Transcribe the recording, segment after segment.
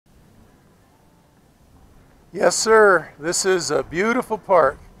Yes, sir. This is a beautiful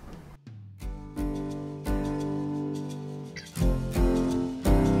park.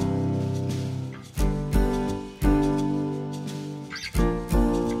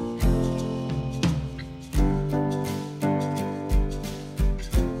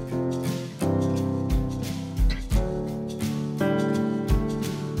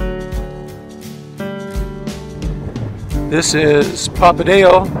 This is Papa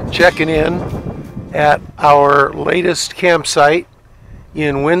Dale checking in at our latest campsite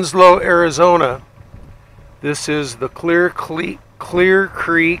in Winslow, Arizona. This is the Clear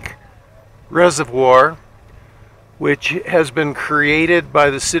Creek Reservoir, which has been created by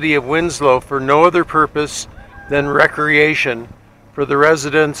the city of Winslow for no other purpose than recreation for the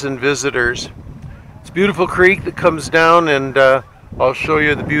residents and visitors. It's a beautiful creek that comes down, and I'll show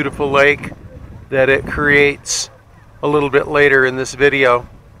you the beautiful lake that it creates a little bit later in this video.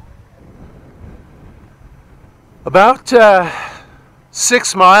 About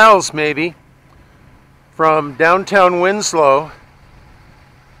 6 miles maybe from downtown Winslow,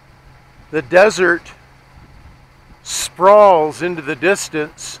 the desert sprawls into the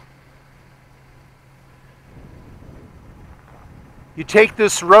distance. You take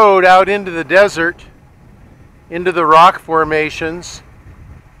this road out into the desert, into the rock formations,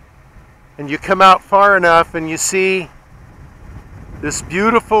 and you come out far enough and you see this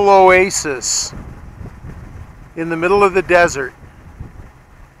beautiful oasis in the middle of the desert.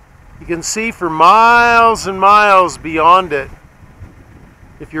 You can see for miles and miles beyond it.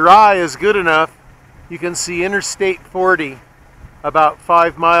 If your eye is good enough, you can see Interstate 40 about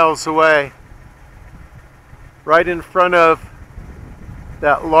 5 miles away, right in front of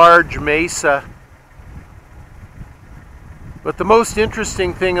that large mesa. But the most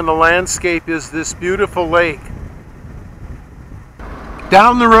interesting thing in the landscape is this beautiful lake.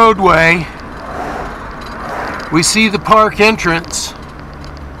 Down the roadway, we see the park entrance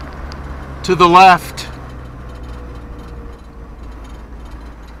to the left.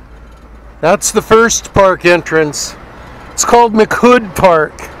 That's the first park entrance. It's called McHood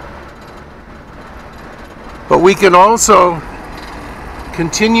Park. But we can also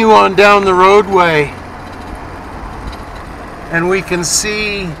continue on down the roadway, and we can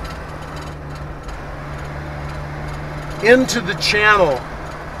see into the channel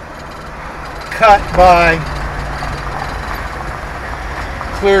cut by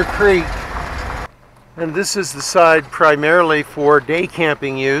Clear Creek. And this is the side primarily for day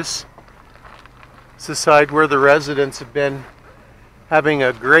camping use. It's the side where the residents have been having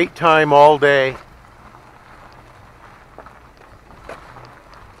a great time all day.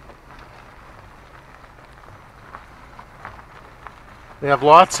 They have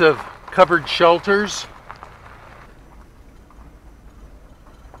lots of covered shelters.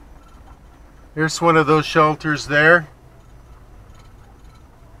 Here's one of those shelters there.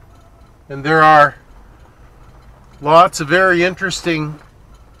 And there are lots of very interesting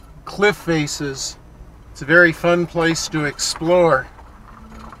cliff faces. It's a very fun place to explore.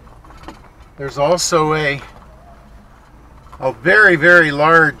 There's also a very, very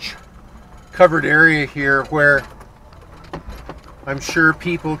large covered area here where I'm sure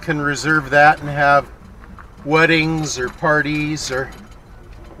people can reserve that and have weddings or parties or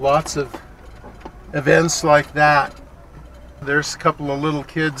lots of events like that. There's a couple of little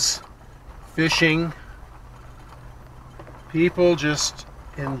kids fishing. People just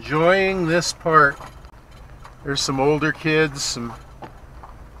enjoying this park. There's some older kids, some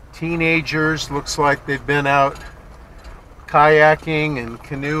teenagers. Looks like they've been out kayaking and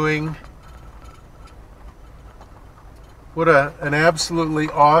canoeing. What an absolutely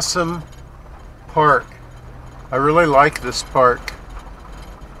awesome park. I really like this park.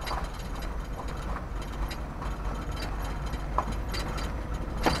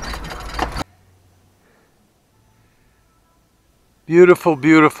 Beautiful,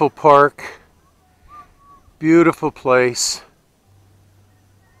 beautiful park. Beautiful place.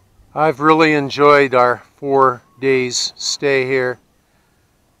 I've really enjoyed our 4 days stay here,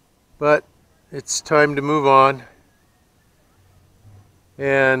 but it's time to move on.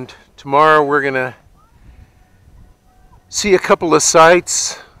 And tomorrow we're gonna see a couple of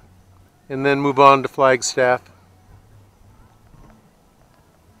sites and then move on to Flagstaff.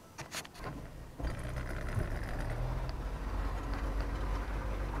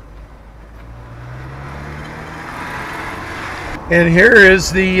 And here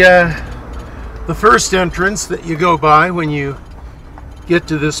is the first entrance that you go by when you get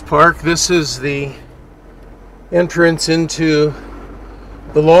to this park. This is the entrance into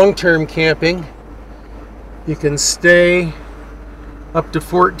the long-term camping. You can stay up to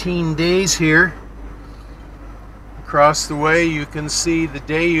 14 days here. Across the way you can see the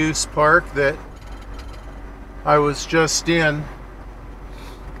day use park that I was just in.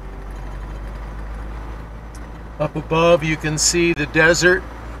 Up above you can see the desert.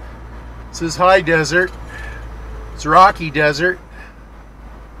 This is high desert. It's rocky desert.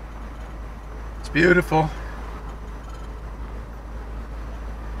 It's beautiful.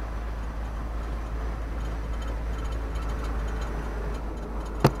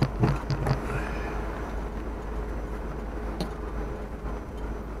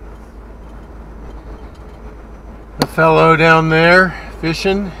 The fellow down there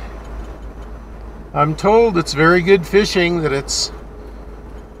fishing. I'm told it's very good fishing, that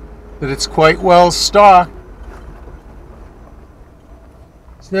it's quite well stocked.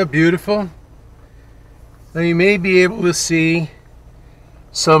 Isn't that beautiful? Now you may be able to see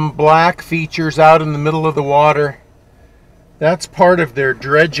some black features out in the middle of the water. That's part of their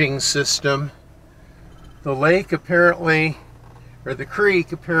dredging system. The lake apparently, or the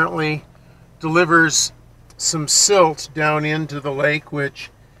creek apparently, delivers some silt down into the lake, which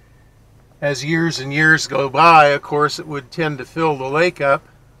as years and years go by, of course, it would tend to fill the lake up.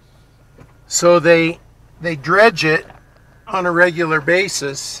 So they dredge it on a regular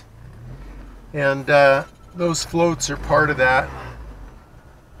basis, and those floats are part of that.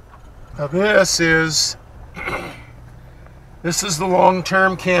 Now this is the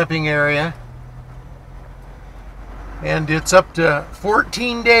long-term camping area, and it's up to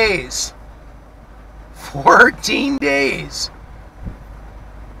 14 days. 14 days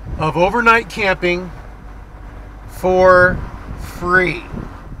of overnight camping for free.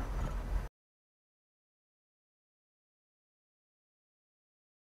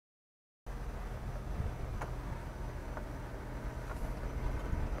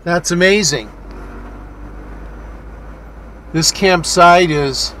 That's amazing. This campsite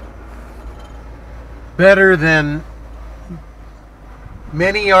is better than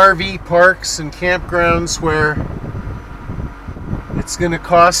many RV parks and campgrounds where it's going to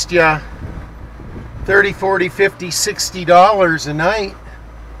cost you $30, $40, $50, $60 a night.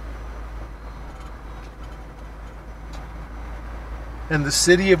 And the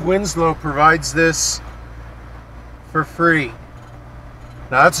city of Winslow provides this for free.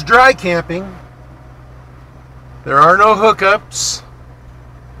 Now it's dry camping. There are no hookups.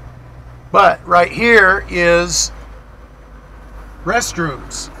 But right here is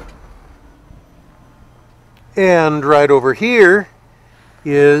restrooms. And right over here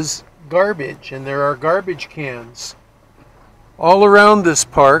is garbage, and there are garbage cans all around this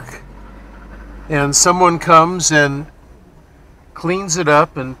park, and someone comes and cleans it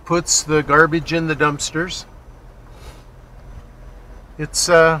up and puts the garbage in the dumpsters. It's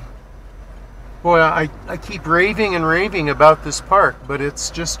boy, I keep raving and raving about this park, but it's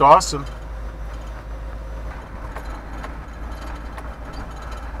just awesome.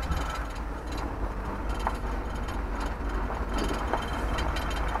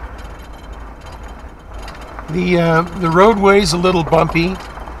 The roadway's a little bumpy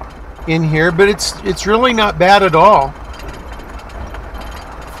in here, but it's really not bad at all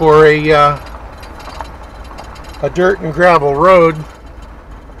for a dirt and gravel road.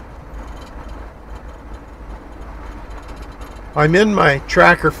 I'm in my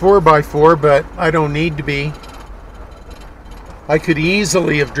Tracker 4x4, but I don't need to be. I could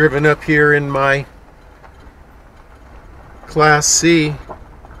easily have driven up here in my Class C.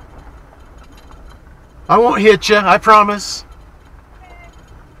 I won't hit you, I promise.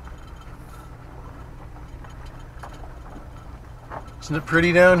 Isn't it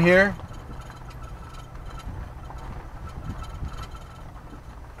pretty down here?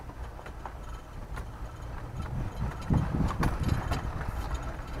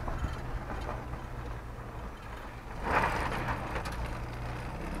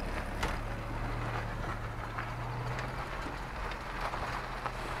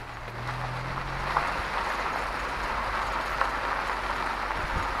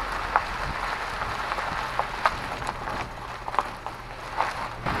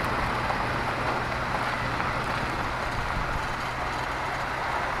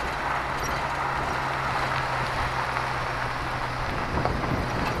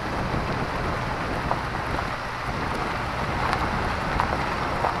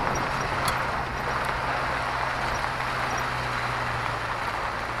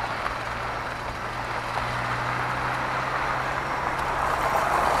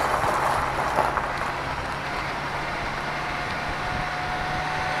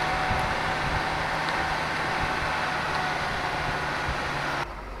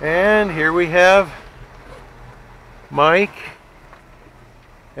 And here we have Mike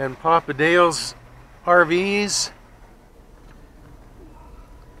and Papa Dale's RVs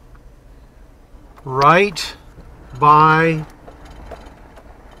right by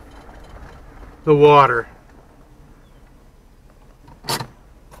the water.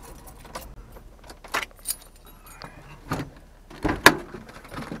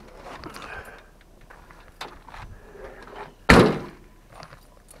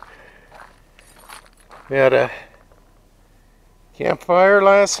 We had a campfire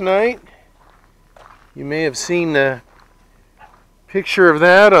last night. You may have seen a picture of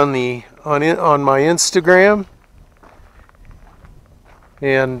that on my Instagram.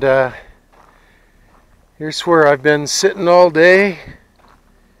 And here's where I've been sitting all day,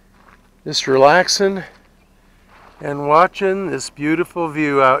 just relaxing and watching this beautiful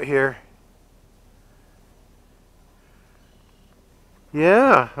view out here.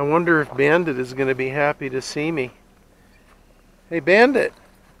 Yeah, I wonder if Bandit is going to be happy to see me. Hey, Bandit.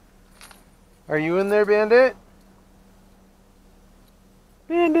 Are you in there, Bandit?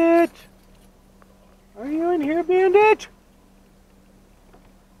 Bandit! Are you in here, Bandit?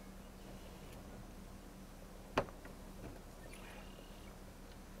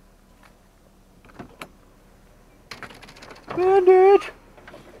 Bandit!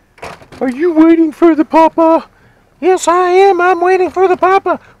 Are you waiting for the papa? Yes, I am. I'm waiting for the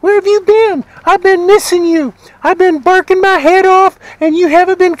papa. Where have you been? I've been missing you. I've been barking my head off, and you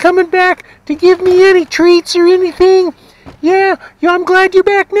haven't been coming back to give me any treats or anything. Yeah, I'm glad you're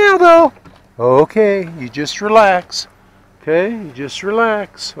back now, though. Okay, you just relax. Okay, you just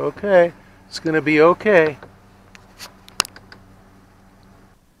relax. Okay, it's going to be okay.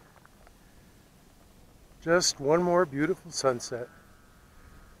 Just one more beautiful sunset,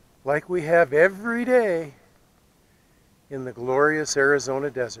 like we have every day in the glorious Arizona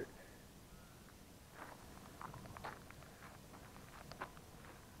desert.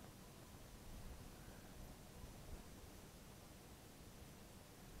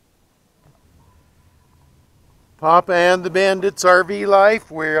 Papa and the Bandit's RV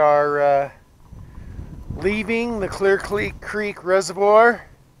life. We are leaving the Clear Creek Reservoir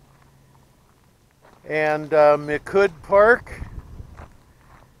and McHood Park.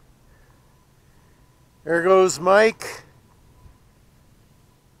 There goes Mike.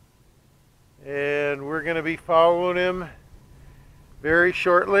 And we're going to be following him very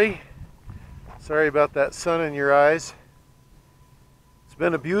shortly. Sorry about that sun in your eyes. It's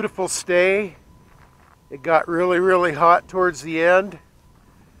been a beautiful stay. It got really, really hot towards the end.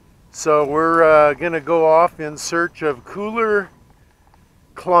 So we're going to go off in search of cooler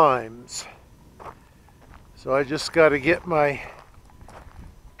climbs. So I just got to get my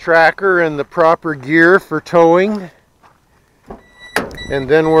tracker and the proper gear for towing. And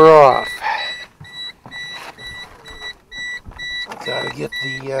then we're off. Got to get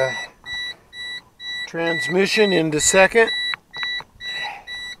the transmission into second,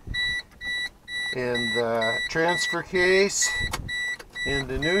 and the transfer case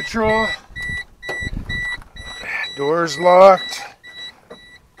into neutral. Doors locked.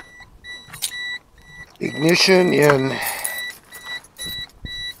 Ignition in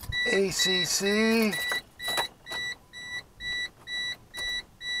ACC.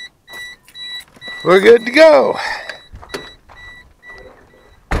 We're good to go.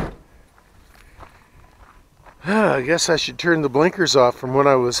 I guess I should turn the blinkers off from when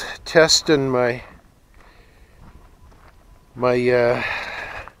I was testing my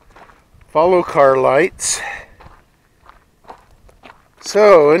follow car lights.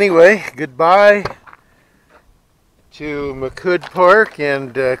 So anyway, goodbye to McHood Park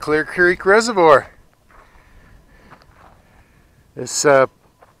and Clear Creek Reservoir. This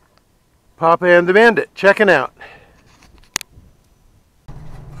Papa and the Bandit checking out.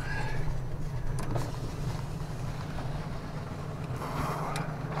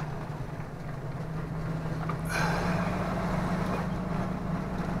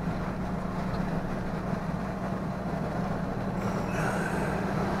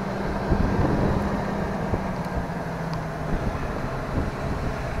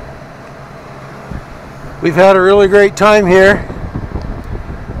 We've had a really great time here.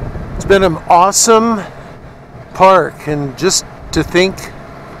 It's been an awesome park, and just to think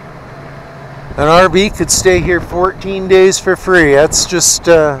an RV could stay here 14 days for free, that's just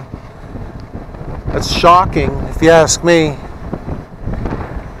that's shocking if you ask me.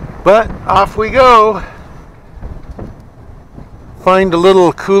 But off we go. Find a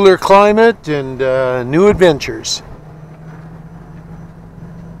little cooler climate and new adventures.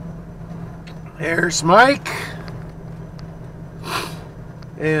 There's Mike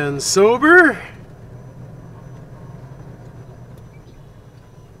and Sober.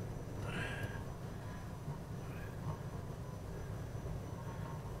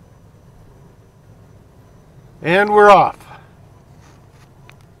 And we're off.